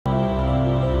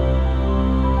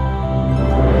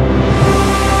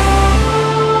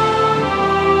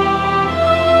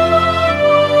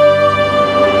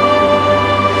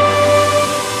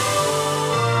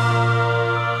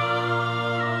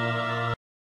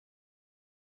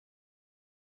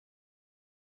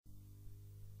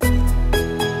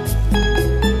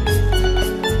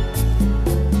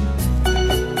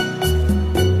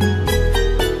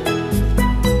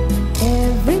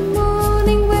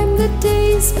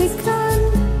begun.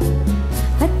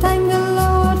 I thank the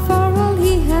Lord for all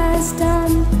He has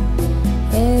done.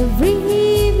 Every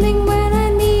evening when I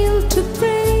kneel to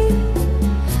pray,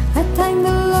 I thank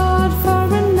the Lord for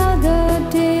another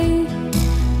day.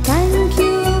 Thank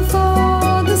you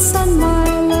for the sun, my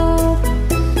Lord.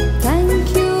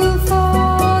 Thank you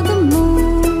for the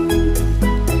moon.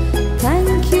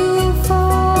 Thank you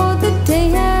for the day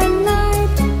and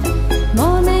night,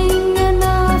 morning and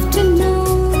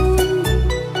afternoon.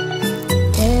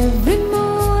 Every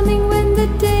morning when the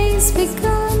day's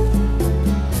begun,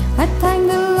 I thank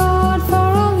the Lord for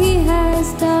all He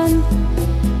has done.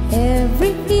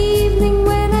 Every evening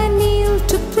when I kneel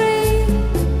to pray,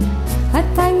 I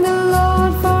thank the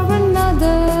Lord for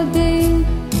another day.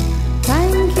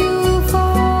 Thank you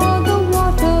for the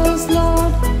waters,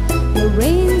 Lord, the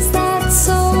rains that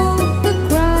soak the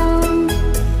ground.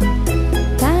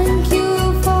 Thank you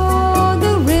for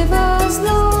the rivers,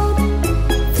 Lord,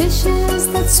 fishes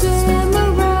that swim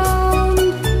around.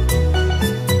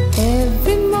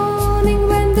 Every morning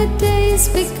when the day's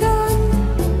begun,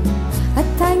 I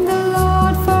thank the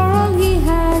Lord for all He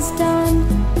has done.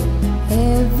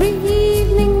 Every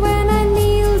evening when I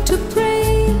kneel to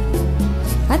pray,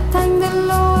 I thank the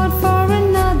Lord for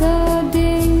another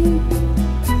day.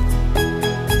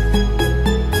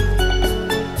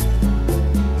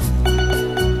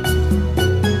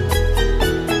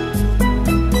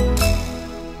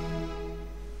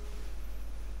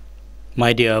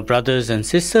 My dear brothers and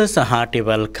sisters, a hearty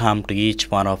welcome to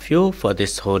each one of you for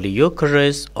this Holy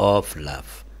Eucharist of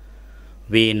love.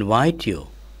 We invite you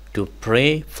to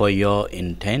pray for your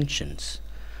intentions.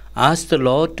 Ask the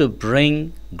Lord to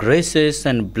bring graces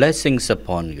and blessings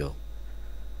upon you.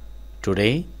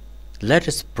 Today, let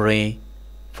us pray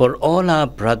for all our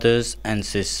brothers and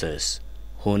sisters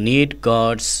who need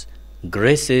God's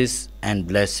graces and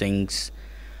blessings,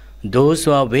 those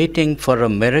who are waiting for a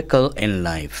miracle in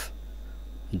life,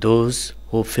 those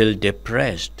who feel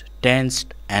depressed,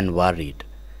 tensed, and worried,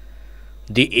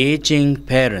 the aging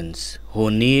parents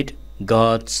who need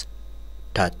God's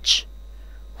touch,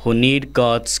 who need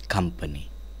God's company.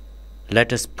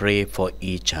 Let us pray for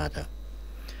each other.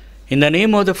 In the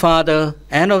name of the Father,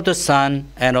 and of the Son,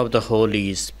 and of the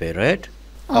Holy Spirit.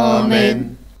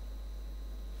 Amen.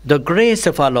 The grace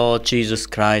of our Lord Jesus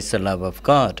Christ, the love of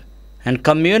God, and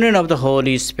communion of the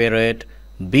Holy Spirit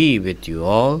be with you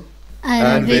all.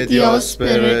 And with your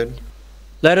spirit.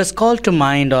 Let us call to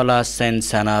mind all our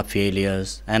sins and our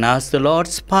failures, and ask the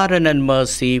Lord's pardon and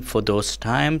mercy for those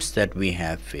times that we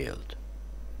have failed.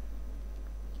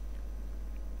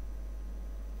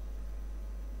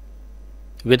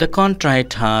 With a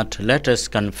contrite heart, let us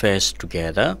confess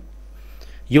together.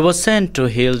 You were sent to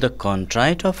heal the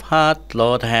contrite of heart.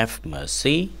 Lord, have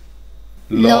mercy.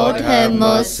 Lord, have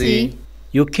mercy.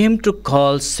 You came to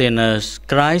call sinners.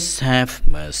 Christ, have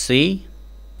mercy.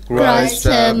 Christ,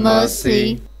 have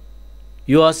mercy.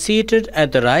 You are seated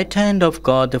at the right hand of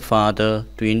God the Father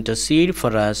to intercede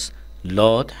for us.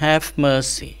 Lord, have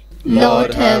mercy.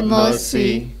 Lord, have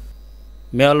mercy.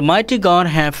 May Almighty God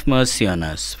have mercy on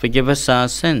us, forgive us our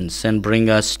sins, and bring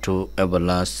us to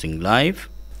everlasting life.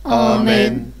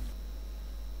 Amen.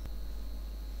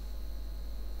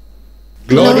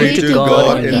 Glory to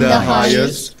God in the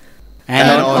highest,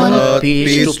 and on earth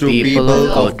peace to people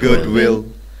of good will.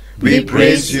 We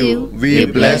praise you, we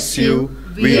bless you,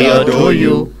 we adore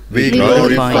you, we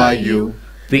glorify you.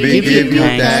 We give you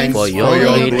thanks for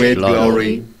your great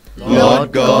glory.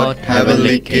 Lord God,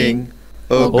 Heavenly King,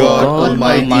 O God,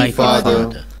 Almighty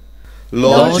Father,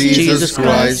 Lord Jesus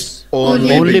Christ,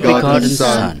 only begotten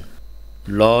Son,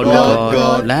 Lord God,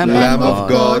 God, Lamb of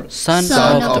God, Son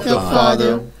of the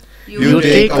Father, you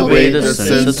take away the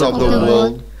sins of the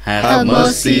world, have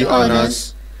mercy on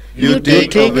us. You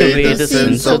take away the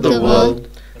sins of the world,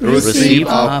 receive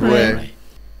our prayer.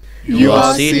 You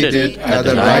are seated at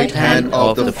the right hand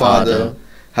of the Father,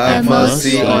 have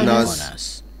mercy on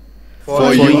us.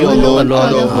 For you alone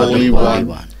are the Holy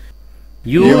One.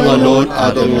 You alone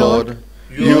are the Lord.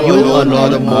 You alone are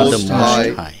the Most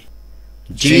High.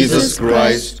 Jesus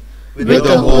Christ, with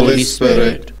the Holy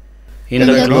Spirit, in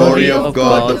the glory of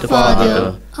God the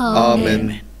Father.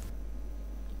 Amen.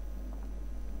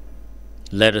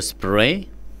 Let us pray.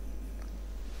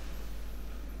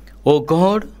 O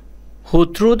God,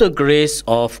 who through the grace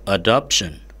of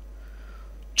adoption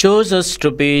chose us to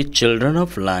be children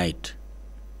of light,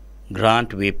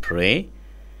 grant, we pray,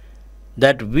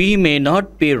 that we may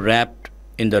not be wrapped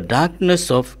in the darkness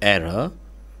of error,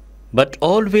 but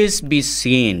always be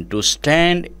seen to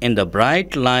stand in the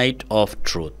bright light of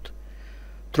truth.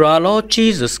 Through our Lord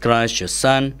Jesus Christ, your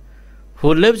Son,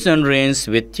 who lives and reigns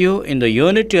with you in the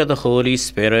unity of the Holy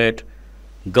Spirit,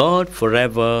 God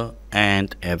forever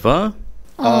and ever.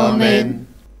 Amen.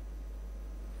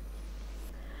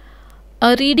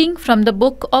 A reading from the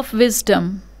Book of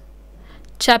Wisdom,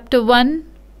 Chapter 1,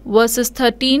 verses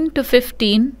 13 to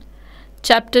 15,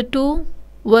 Chapter 2,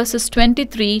 verses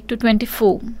 23 to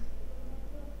 24.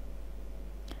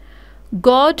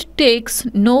 God takes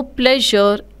no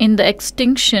pleasure in the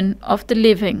extinction of the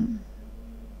living.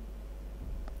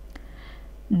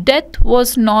 Death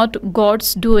was not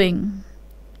God's doing.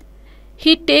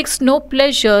 He takes no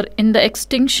pleasure in the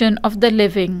extinction of the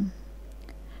living.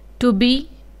 To be,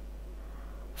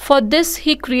 for this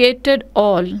He created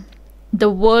all. The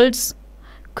world's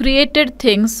created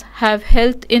things have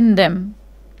health in them.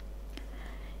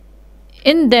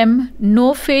 In them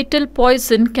no fatal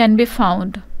poison can be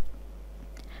found,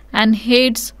 and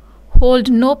Hades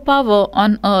hold no power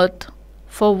on earth,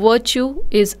 for virtue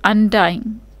is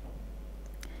undying.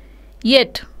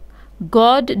 Yet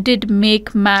God did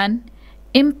make man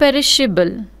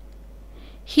imperishable.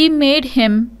 He made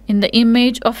him in the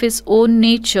image of his own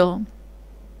nature.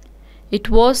 It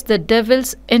was the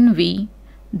devil's envy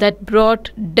that brought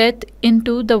death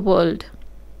into the world,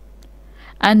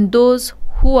 and those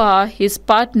who are his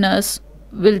partners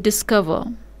will discover.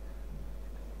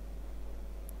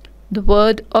 The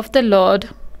word of the Lord.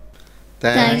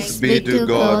 Thanks be to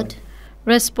God.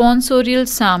 Responsorial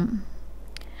Psalm.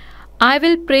 I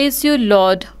will praise you,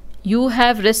 Lord, you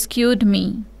have rescued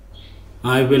me.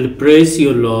 I will praise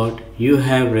you, Lord, you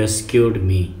have rescued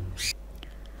me.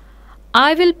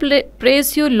 I will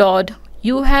praise you, Lord,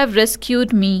 you have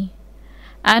rescued me,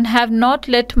 and have not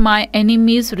let my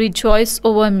enemies rejoice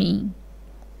over me.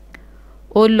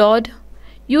 O Lord,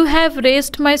 you have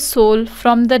raised my soul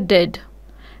from the dead,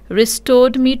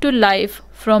 restored me to life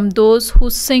from those who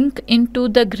sink into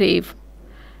the grave.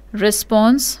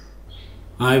 Response.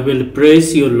 I will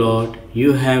praise you, Lord,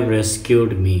 you have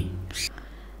rescued me.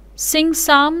 Sing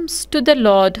psalms to the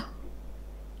Lord,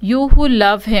 you who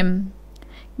love him.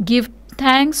 Give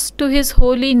thanks to his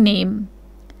holy name.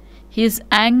 His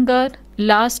anger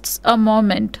lasts a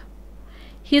moment,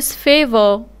 his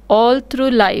favor all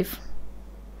through life.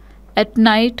 At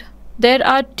night there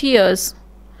are tears,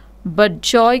 but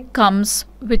joy comes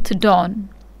with dawn.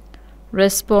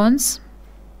 Response.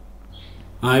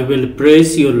 I will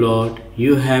praise you, Lord,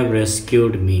 you have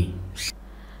rescued me.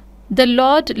 The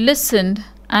Lord listened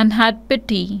and had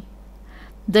pity.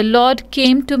 The Lord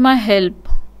came to my help.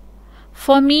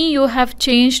 For me you have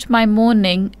changed my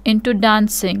mourning into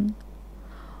dancing.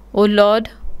 O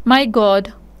Lord, my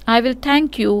God, I will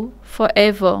thank you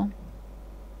forever.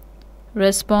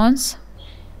 Response.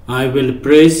 I will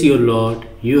praise you, Lord,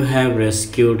 you have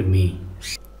rescued me.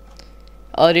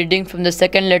 A reading from the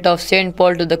second letter of St.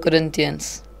 Paul to the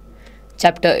Corinthians,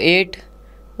 chapter 8,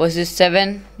 verses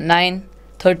 7, 9,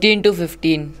 13 to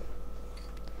 15.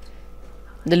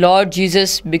 The Lord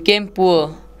Jesus became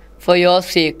poor for your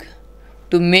sake,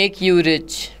 to make you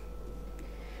rich.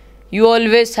 You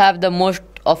always have the most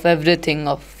of everything,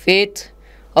 of faith,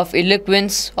 of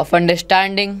eloquence, of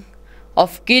understanding,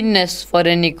 of keenness for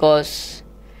any cause,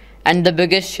 and the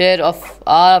biggest share of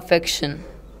our affection.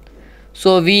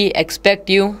 So we expect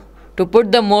you to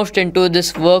put the most into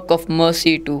this work of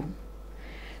mercy too.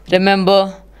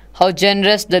 Remember how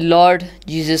generous the Lord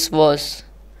Jesus was.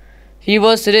 He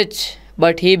was rich,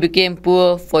 but he became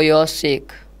poor for your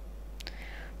sake,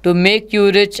 to make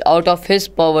you rich out of his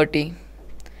poverty.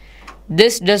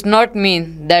 This does not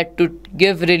mean that to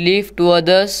give relief to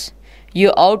others,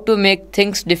 you ought to make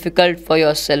things difficult for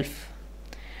yourself.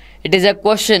 It is a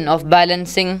question of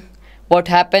balancing what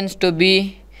happens to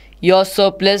be your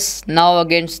surplus now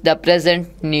against the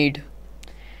present need.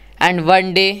 And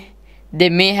one day they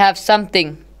may have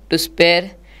something to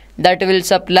spare that will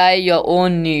supply your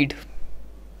own need.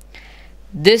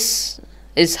 This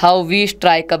is how we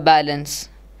strike a balance.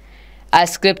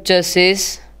 As scripture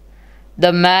says,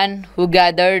 the man who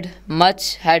gathered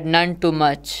much had none too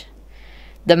much.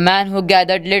 The man who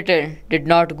gathered little did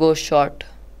not go short.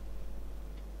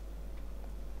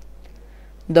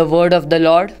 The word of the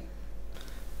Lord.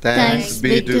 Thanks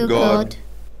be to God.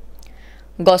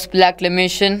 Gospel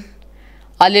acclamation.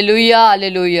 Alleluia,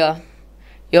 Alleluia.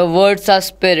 Your words are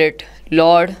spirit,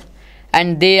 Lord,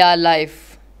 and they are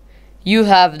life. You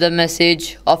have the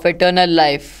message of eternal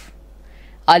life.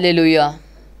 Alleluia.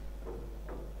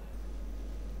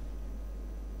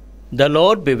 The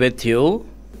Lord be with you.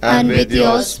 And with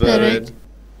your spirit.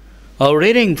 A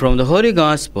reading from the Holy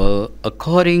Gospel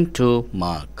according to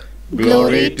Mark.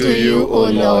 Glory to you, O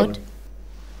Lord.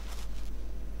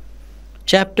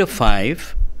 Chapter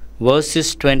 5,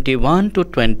 verses 21 to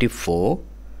 24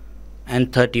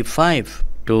 and 35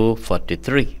 to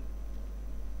 43.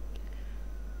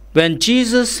 When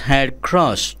Jesus had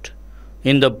crossed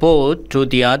in the boat to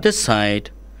the other side,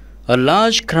 a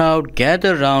large crowd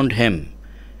gathered round him,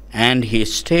 and he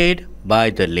stayed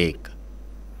by the lake.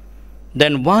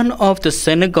 Then one of the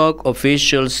synagogue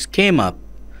officials came up,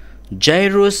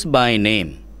 Jairus by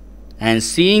name, and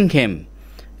seeing him,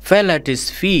 fell at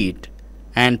his feet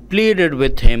and pleaded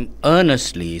with him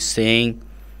earnestly, saying,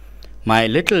 "My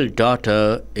little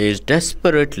daughter is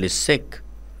desperately sick.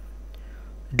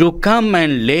 Do come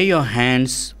and lay your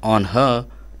hands on her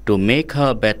to make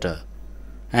her better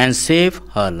and save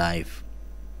her life."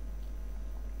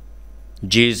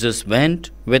 Jesus went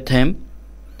with him,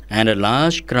 and a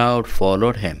large crowd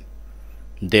followed him.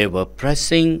 They were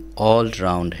pressing all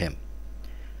round him.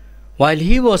 While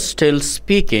he was still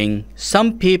speaking,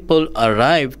 some people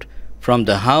arrived from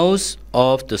the house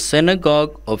of the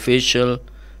synagogue official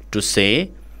to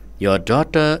say, "Your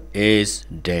daughter is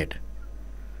dead.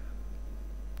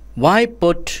 Why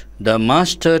put the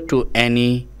master to any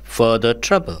further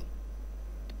trouble?"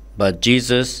 But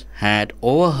Jesus had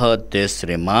overheard this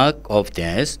remark of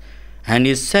theirs, and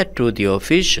he said to the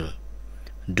official,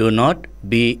 "Do not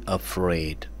be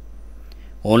afraid,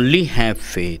 only have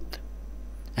faith."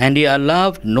 And he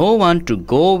allowed no one to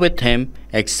go with him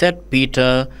except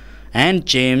Peter and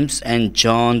James and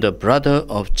John, the brother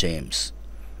of James.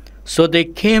 So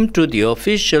they came to the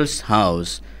official's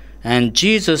house, and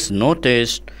Jesus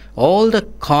noticed all the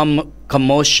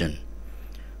commotion,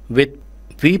 with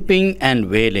weeping and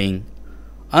wailing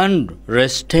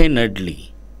unrestrainedly.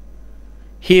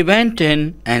 He went in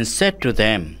and said to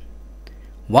them,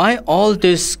 "Why all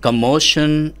this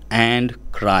commotion and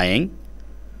crying?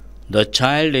 The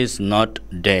child is not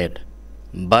dead,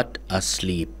 but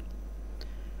asleep."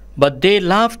 But they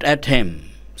laughed at him.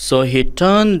 So he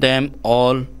turned them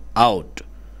all out,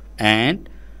 and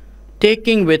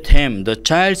taking with him the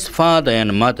child's father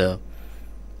and mother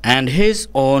and his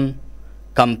own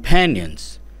companions,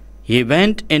 he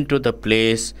went into the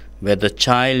place where the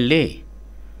child lay.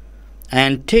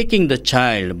 And taking the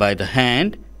child by the hand,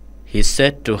 he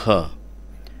said to her,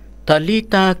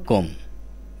 "Talitha cum,"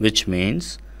 which means,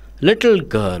 "Little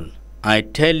girl, I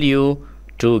tell you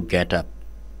to get up."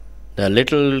 The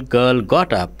little girl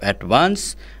got up at once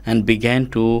and began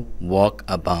to walk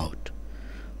about,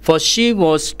 for she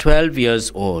was 12 years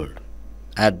old.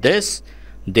 At this,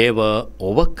 they were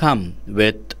overcome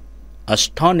with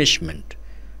astonishment,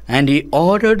 and he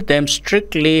ordered them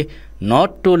strictly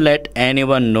not to let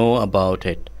anyone know about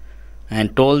it,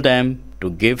 and told them to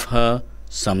give her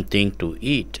something to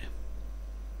eat.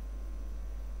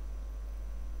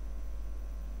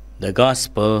 The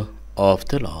Gospel of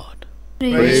the Lord.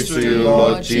 Praise to you,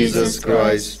 Lord Jesus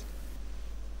Christ.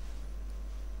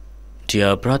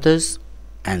 Dear brothers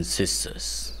and sisters,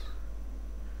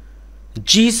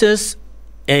 Jesus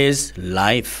is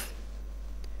life.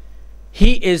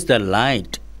 He is the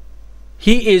light.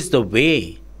 He is the way.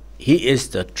 He is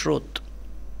the truth.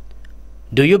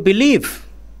 Do you believe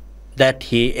that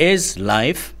He is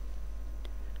life?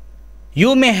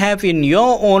 You may have in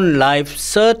your own life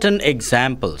certain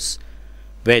examples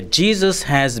where Jesus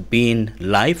has been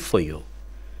life for you.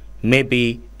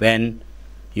 Maybe when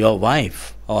your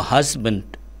wife or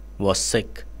husband was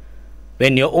sick,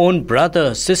 when your own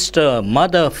brother, sister,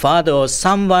 mother, father, or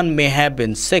someone may have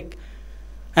been sick,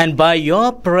 and by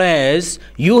your prayers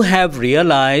you have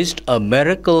realized a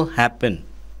miracle happened.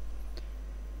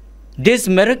 These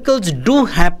miracles do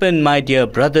happen, my dear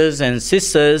brothers and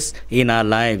sisters, in our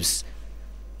lives,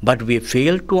 but we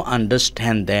fail to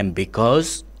understand them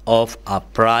because of our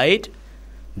pride,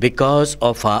 because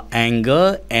of our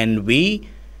anger, and we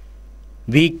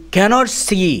cannot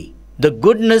see the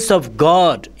goodness of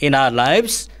God in our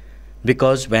lives,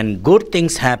 because when good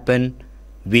things happen,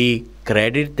 we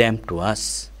credit them to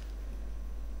us.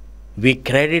 We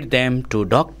credit them to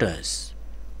doctors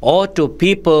or to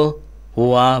people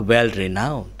who are well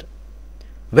renowned.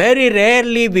 Very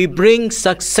rarely we bring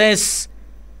success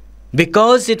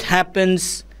because it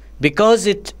happened because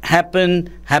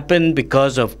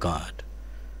of God.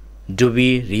 Do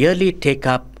we really take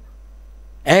up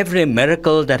every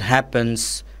miracle that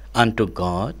happens unto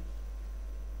God?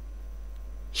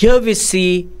 Here we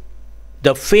see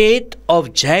the faith of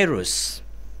Jairus,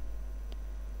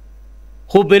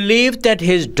 who believed that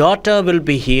his daughter will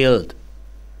be healed.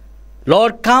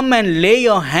 "Lord, come and lay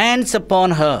your hands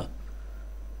upon her.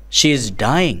 She is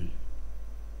dying."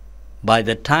 By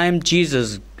the time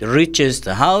Jesus reaches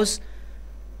the house,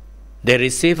 they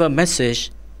receive a message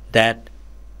that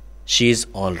she is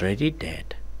already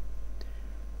dead.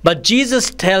 But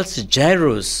Jesus tells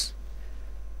Jairus,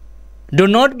 do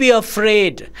not be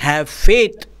afraid, have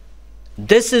faith.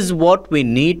 This is what we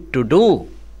need to do.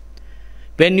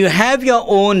 When you have your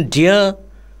own dear,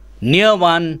 near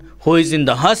one who is in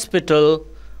the hospital,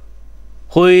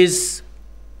 who is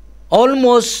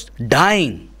almost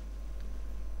dying,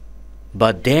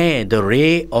 but there the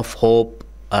ray of hope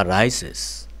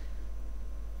arises,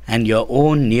 and your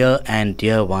own near and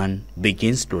dear one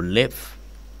begins to live.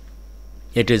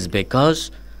 It is because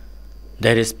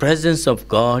there is presence of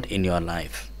God in your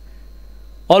life.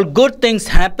 All good things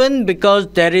happen because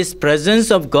there is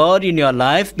presence of God in your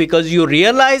life, because you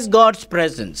realize God's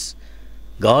presence.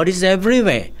 God is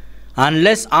everywhere.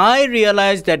 Unless I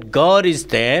realize that God is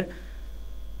there,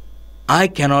 I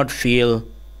cannot feel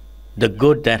the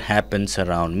good that happens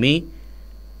around me,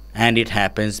 and it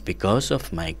happens because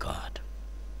of my God.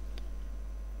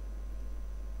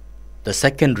 The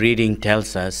second reading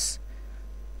tells us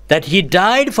that He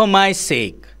died for my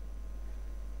sake.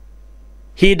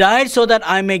 He died so that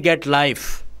I may get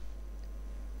life.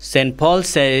 St. Paul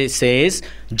says,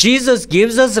 Jesus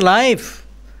gives us life,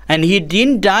 and He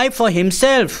didn't die for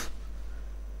Himself.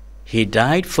 He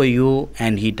died for you,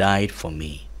 and He died for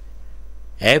me.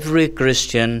 Every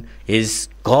Christian is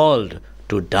called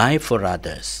to die for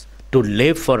others, to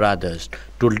live for others,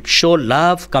 to show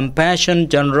love, compassion,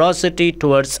 generosity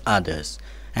towards others.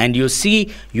 And you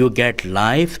see, you get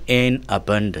life in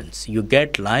abundance. You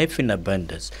get life in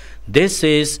abundance. This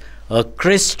is a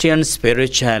Christian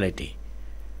spirituality.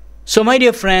 So, my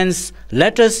dear friends,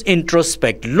 let us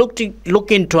introspect,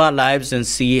 look into our lives and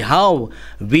see how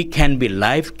we can be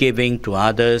life-giving to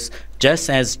others just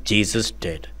as Jesus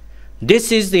did.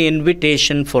 This is the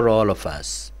invitation for all of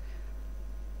us.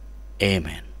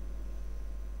 Amen.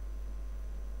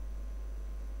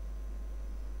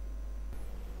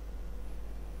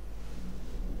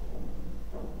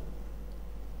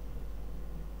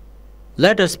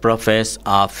 Let us profess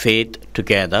our faith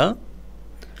together.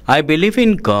 I believe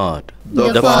in God,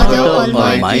 the Father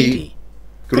Almighty,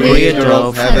 creator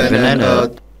of heaven and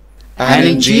earth, and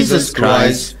in Jesus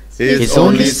Christ, His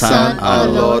only Son, our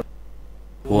Lord,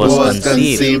 who was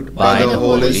conceived by the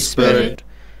Holy Spirit,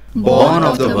 born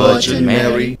of the Virgin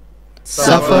Mary,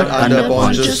 suffered under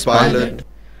Pontius Pilate,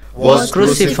 was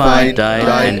crucified,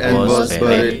 died, and was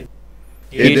buried.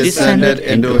 He descended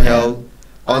into hell.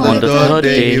 On the third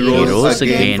day He rose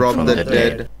again from the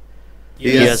dead.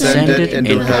 He ascended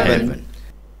into heaven,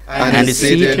 and is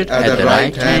seated at the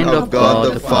right hand of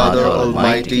God the Father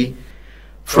Almighty.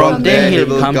 From there He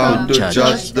will come to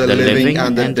judge the living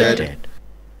and the dead.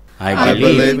 I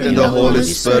believe in the Holy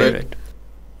Spirit,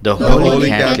 the Holy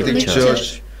Catholic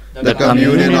Church, the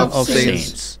communion of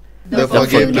saints, the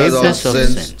forgiveness of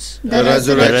sins, the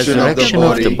resurrection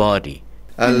of the body,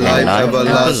 and life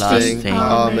everlasting.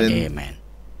 Amen. Amen.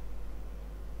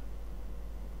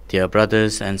 Dear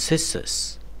brothers and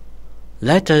sisters,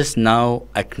 let us now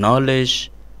acknowledge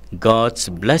God's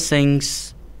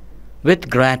blessings with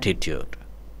gratitude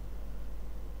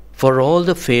for all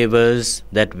the favors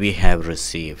that we have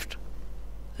received.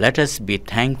 Let us be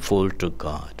thankful to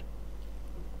God.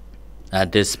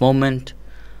 At this moment,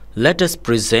 let us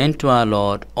present to our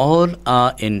Lord all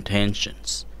our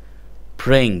intentions,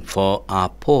 praying for our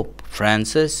Pope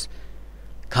Francis,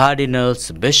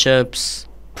 cardinals, bishops,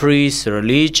 priests,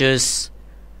 religious,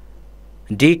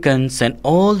 deacons, and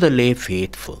all the lay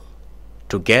faithful.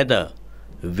 Together,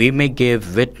 we may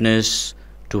give witness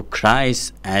to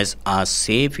Christ as our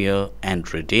Savior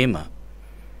and Redeemer,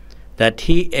 that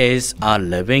He is our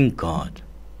living God.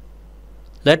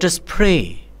 Let us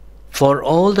pray for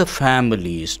all the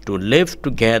families to live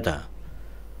together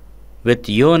with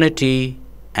unity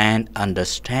and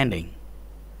understanding.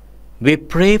 We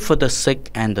pray for the sick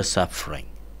and the suffering,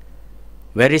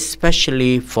 very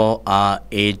especially for our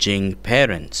aging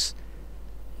parents,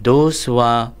 those who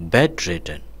are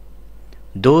bedridden,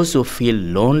 those who feel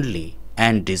lonely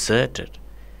and deserted,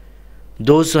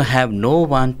 those who have no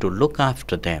one to look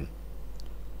after them.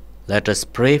 Let us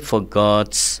pray for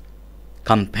God's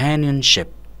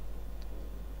companionship,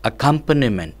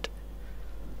 accompaniment.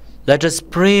 Let us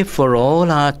pray for all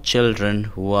our children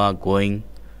who are going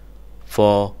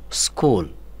for school,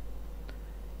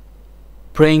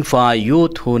 praying for our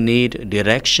youth who need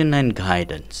direction and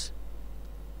guidance.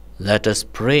 Let us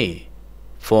pray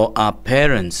for our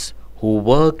parents who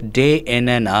work day in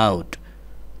and out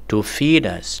to feed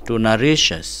us, to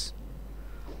nourish us.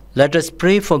 Let us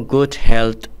pray for good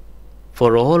health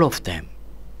for all of them.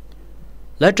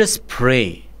 Let us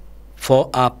pray for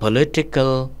our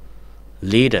political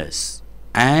leaders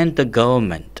and the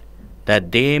government,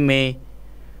 that they may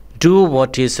do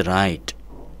what is right.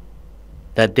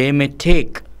 that they may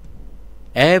take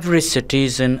every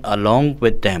citizen along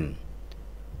with them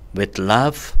with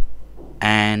love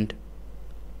and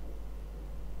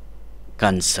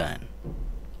concern.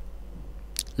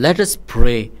 Let us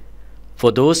pray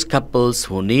for those couples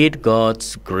who need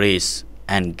God's grace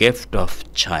and gift of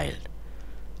child.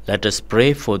 Let us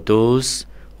pray for those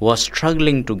who are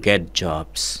struggling to get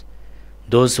jobs,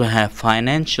 those who have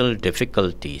financial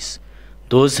difficulties,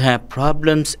 those who have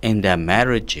problems in their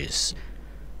marriages.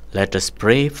 Let us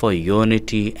pray for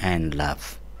unity and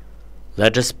love.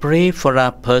 Let us pray for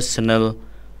our personal,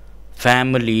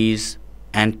 families,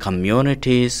 and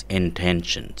communities'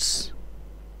 intentions.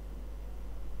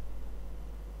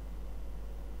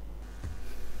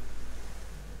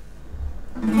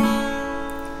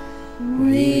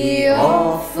 We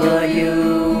offer you,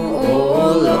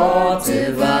 O Lord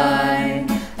divine,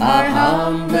 our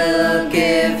humble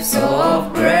gifts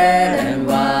of bread and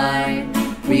wine.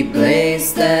 We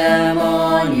place them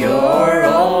on your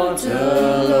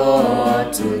altar,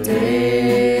 Lord,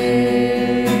 today.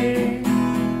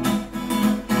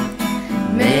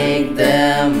 Make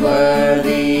them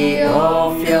worthy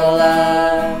of your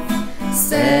love.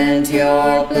 Send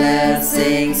your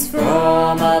blessings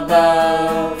from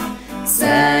above.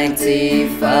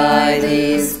 Sanctify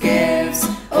these gifts,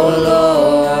 O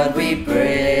Lord, we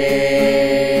pray.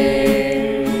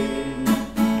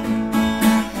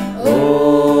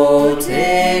 Oh,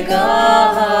 take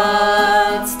our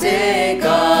hearts, take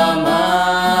our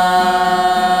minds.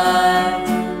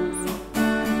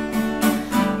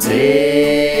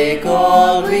 Take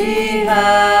all we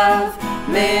have,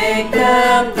 make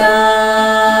them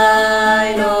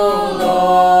thine, O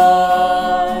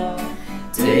Lord.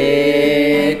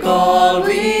 Take all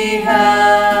we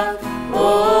have, O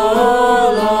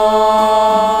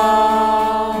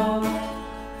Lord.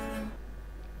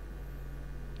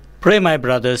 Pray, my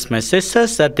brothers, my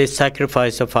sisters, that this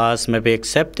sacrifice of ours may be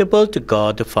acceptable to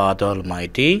God the Father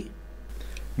Almighty.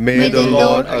 May the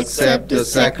Lord accept the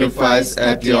sacrifice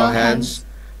at your hands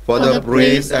for the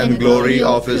praise and glory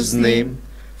of his name,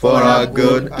 for our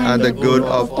good and the good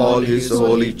of all his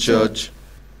holy church.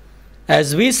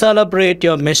 As we celebrate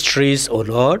your mysteries, O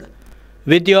Lord,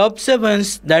 with the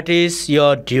observance that is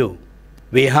your due,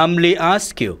 we humbly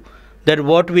ask you that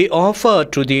what we offer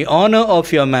to the honor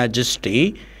of your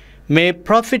majesty may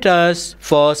profit us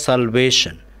for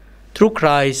salvation. Through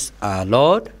Christ our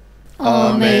Lord.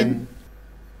 Amen.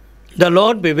 The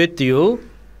Lord be with you.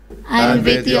 And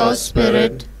with your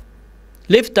spirit,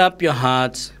 Lift up your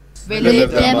hearts. we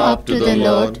lift them up to the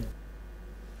Lord.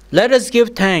 Let us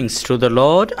give thanks to the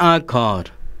Lord our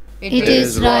God. It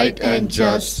is right and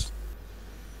just.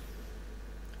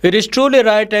 It is truly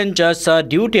right and just, our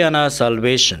duty and our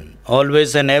salvation,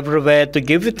 always and everywhere to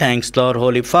give you thanks, Lord,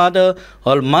 Holy Father,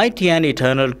 Almighty and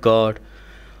eternal God.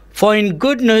 For in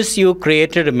goodness you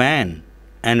created man,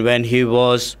 and when he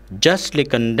was justly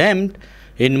condemned,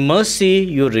 in mercy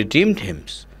you redeemed him,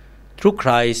 through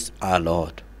Christ our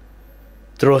Lord.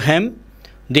 Through him,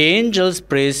 the angels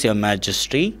praise your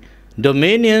majesty,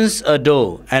 dominions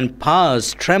adore, and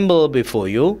powers tremble before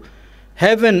you.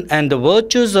 Heaven and the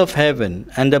virtues of heaven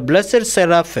and the blessed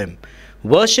seraphim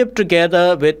worship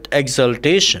together with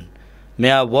exultation.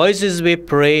 May our voices, we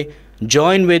pray,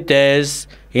 join with theirs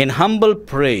in humble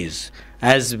praise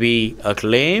as we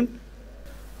acclaim,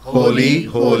 Holy,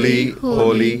 holy,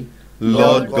 holy,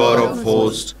 Lord God of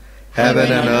hosts,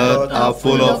 heaven and earth are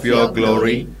full of your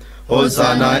glory.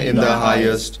 Hosanna in the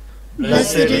highest.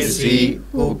 Blessed is he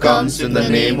who comes in the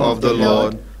name of the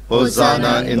Lord.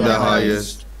 Hosanna in the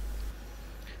highest.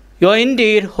 You are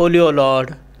indeed holy, O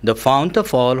Lord, the fount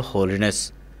of all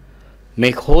holiness.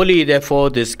 Make holy, therefore,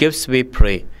 these gifts, we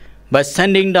pray, by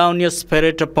sending down your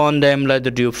Spirit upon them like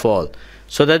the dew fall,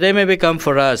 so that they may become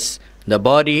for us the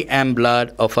body and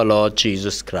blood of our Lord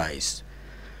Jesus Christ.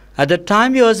 At the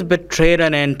time he was betrayed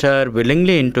and entered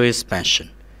willingly into his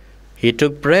passion, he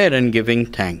took bread and giving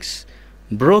thanks,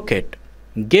 broke it,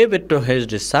 gave it to his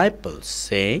disciples,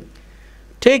 saying,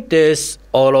 "Take this,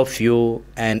 all of you,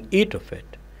 and eat of it.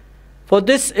 For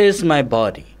this is my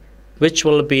body, which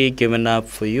will be given up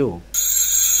for you."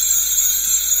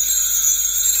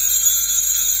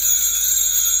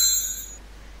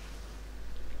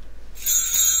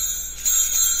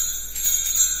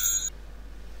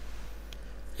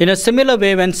 In a similar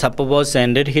way, when supper was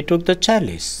ended, he took the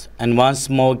chalice, and once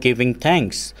more giving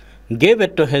thanks, gave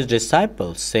it to his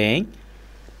disciples, saying,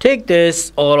 "Take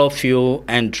this, all of you,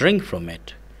 and drink from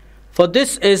it. For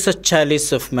this is a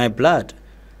chalice of my blood,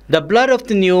 the blood of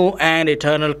the new and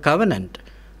eternal covenant,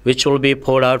 which will be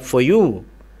poured out for you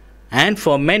and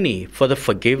for many for the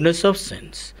forgiveness of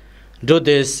sins. Do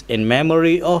this in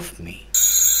memory of me."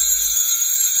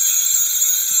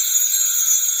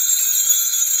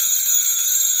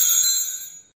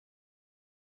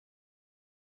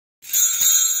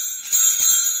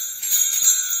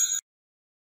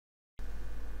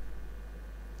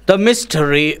 The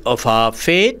mystery of our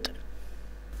faith.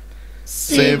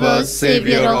 Save us,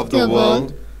 Saviour of the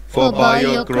world, for by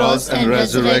your cross and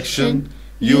resurrection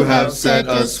you have set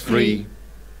us free.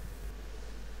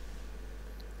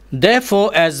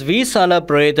 Therefore, as we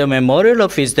celebrate the memorial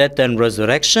of his death and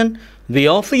resurrection, we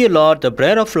offer you, Lord, the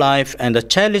bread of life and the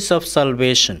chalice of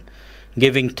salvation,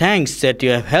 giving thanks that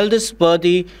you have held us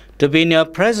worthy to be in your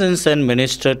presence and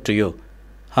minister to you.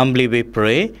 Humbly we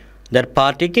pray that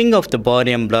partaking of the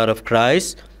body and blood of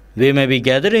Christ, we may be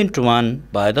gathered into one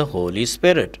by the Holy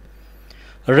Spirit.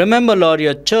 Remember, Lord,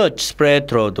 your church spread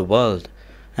throughout the world,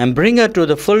 and bring her to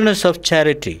the fullness of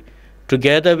charity,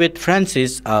 together with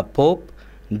Francis, our Pope,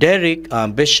 Derek, our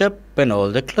Bishop, and all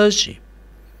the clergy.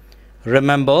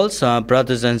 Remember also our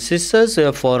brothers and sisters who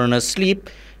have fallen asleep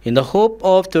in the hope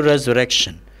of the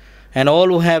resurrection, and all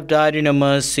who have died in your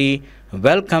mercy,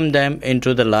 welcome them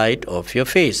into the light of your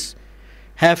face.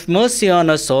 Have mercy on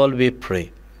us all, we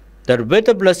pray, that with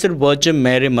the Blessed Virgin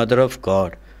Mary, Mother of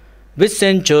God, with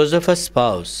Saint Joseph, her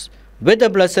spouse, with the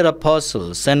blessed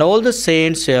apostles, and all the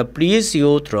saints who have pleased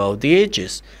you throughout the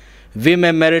ages, we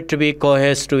may merit to be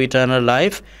co-heirs to eternal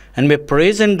life, and may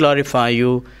praise and glorify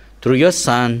you through your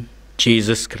Son,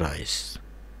 Jesus Christ.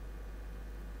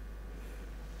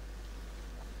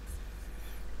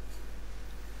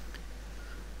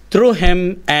 Through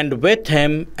him, and with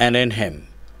him, and in him,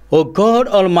 O God,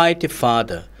 Almighty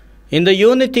Father, in the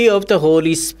unity of the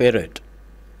Holy Spirit,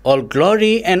 all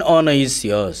glory and honor is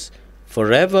yours,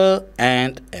 forever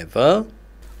and ever.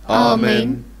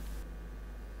 Amen.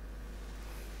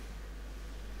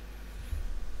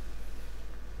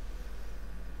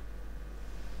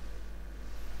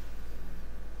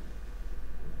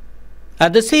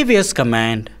 At the Saviour's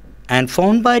command, and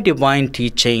found by divine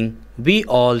teaching, we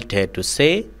all dare to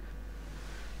say,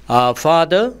 Our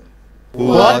Father,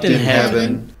 Who art in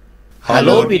heaven,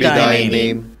 hallowed be thy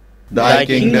name. Thy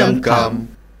kingdom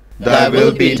come, thy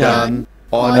will be done,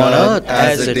 on earth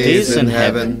as it is in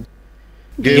heaven.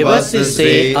 Give us this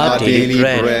day our daily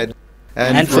bread,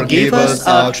 and forgive us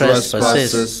our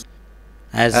trespasses,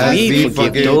 as we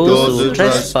forgive those who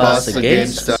trespass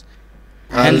against us.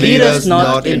 and lead us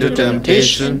not into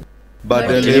temptation, but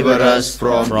deliver us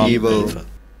from evil.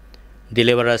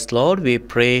 Deliver us, Lord, we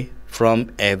pray,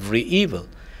 from every evil.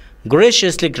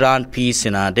 Graciously grant peace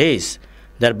in our days,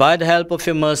 that by the help of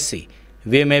your mercy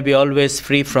we may be always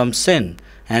free from sin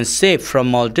and safe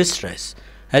from all distress,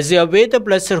 as we await the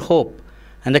blessed hope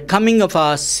and the coming of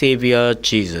our Saviour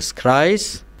Jesus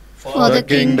Christ. For the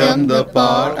kingdom, the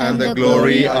power, and the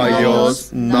glory are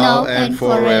yours, now and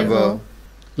forever.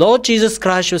 Lord Jesus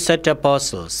Christ, you said to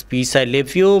apostles, Peace I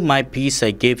leave you, my peace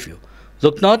I give you.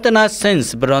 Look not on our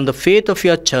sins, but on the faith of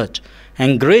your church,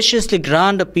 and graciously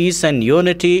grant a peace and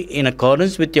unity in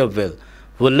accordance with your will,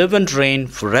 who live and reign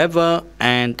forever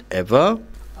and ever.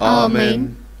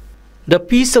 Amen. The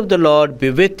peace of the Lord be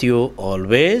with you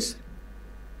always.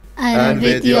 And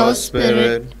with your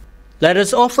spirit. Let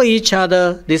us offer each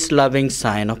other this loving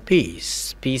sign of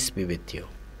peace. Peace be with you.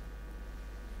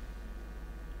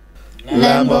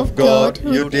 Lamb of God,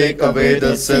 you take away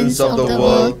the sins of the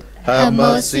world, have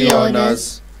mercy on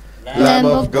us. Lamb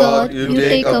of God, you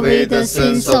take away the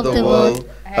sins of the world,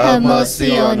 have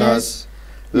mercy on us.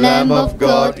 Lamb of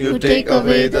God, you take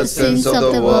away the sins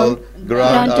of the world,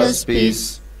 grant us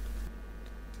peace.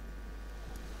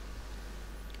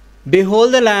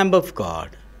 Behold the Lamb of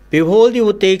God. Behold you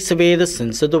who takes away the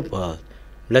sins of the world.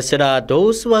 Blessed are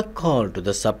those who are called to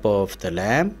the supper of the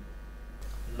Lamb.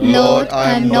 Lord,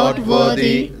 I am not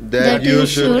worthy that you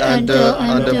should enter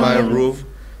under my roof,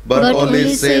 but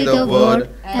only say the word,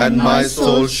 and my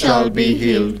soul shall be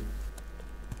healed.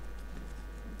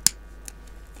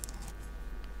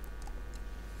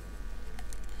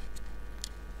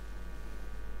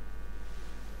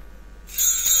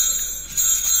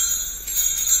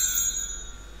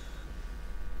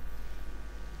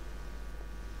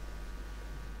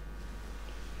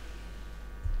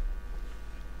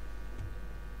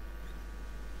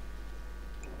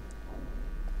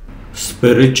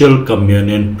 Spiritual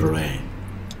Communion Prayer.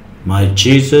 My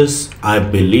Jesus, I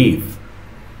believe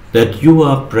that you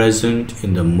are present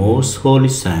in the most holy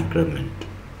sacrament.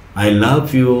 I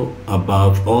love you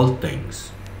above all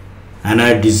things, and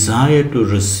I desire to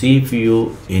receive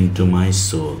you into my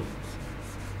soul.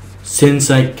 Since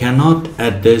I cannot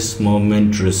at this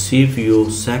moment receive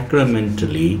you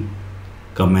sacramentally,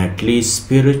 come at least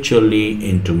spiritually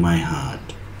into my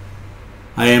heart.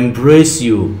 I embrace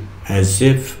you as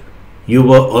if you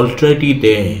were already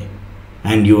there,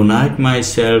 and unite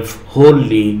myself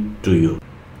wholly to you.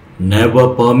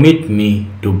 Never permit me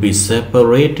to be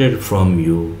separated from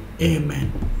you.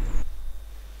 Amen.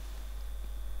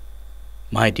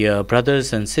 My dear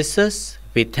brothers and sisters,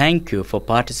 we thank you for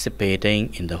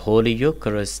participating in the Holy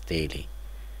Eucharist daily.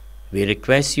 We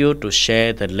request you to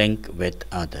share the link with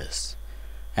others.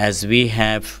 As we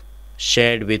have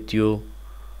shared with you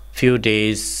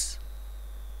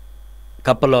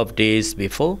couple of days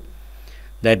before,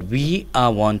 that we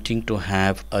are wanting to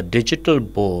have a digital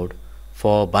board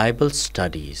for Bible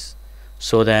studies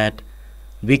so that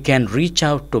we can reach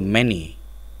out to many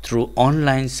through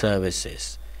online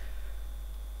services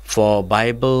for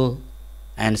Bible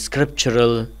and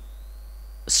scriptural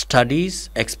studies,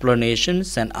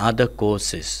 explanations, and other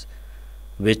courses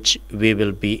which we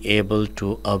will be able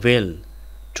to avail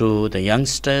to the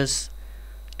youngsters,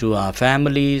 to our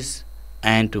families,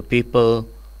 and to people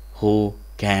who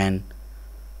can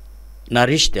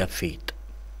nourish their faith.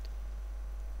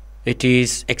 It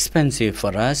is expensive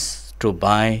for us to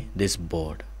buy this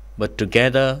board, but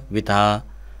together with our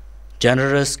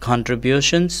generous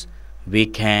contributions, we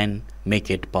can make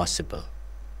it possible.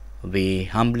 We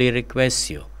humbly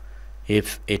request you,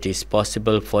 if it is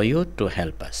possible for you, to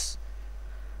help us.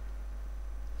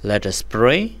 Let us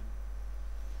pray.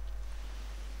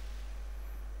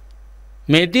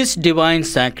 May this divine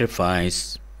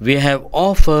sacrifice we have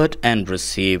offered and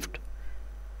received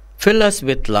fill us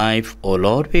with life, O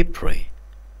Lord, we pray,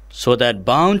 so that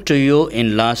bound to you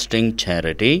in lasting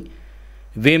charity,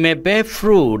 we may bear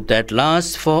fruit that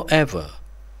lasts forever.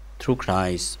 Through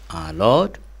Christ our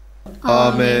Lord.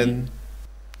 Amen.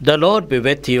 The Lord be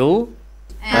with you.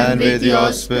 And with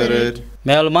your spirit.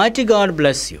 May Almighty God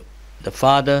bless you, the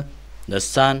Father, the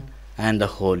Son, and the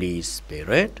Holy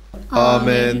Spirit.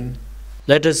 Amen.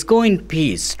 Let us go in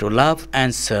peace to love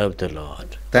and serve the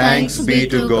Lord. Thanks be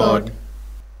to God.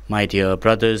 My dear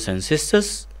brothers and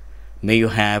sisters, may you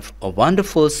have a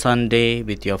wonderful Sunday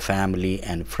with your family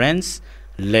and friends.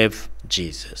 Live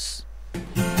Jesus.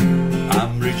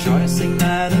 I'm rejoicing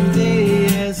night and day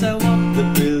as I walk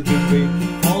the pilgrim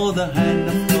way. For the hand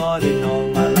of God in all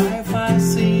my life I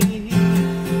see.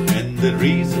 And the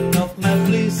reason of my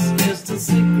bliss is the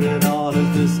secret all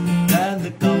of this, and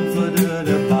the Comforter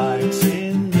abides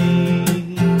in me.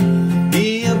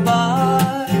 He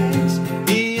abides,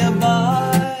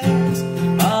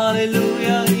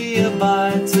 hallelujah, He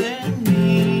abides in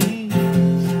me.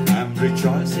 I'm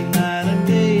rejoicing night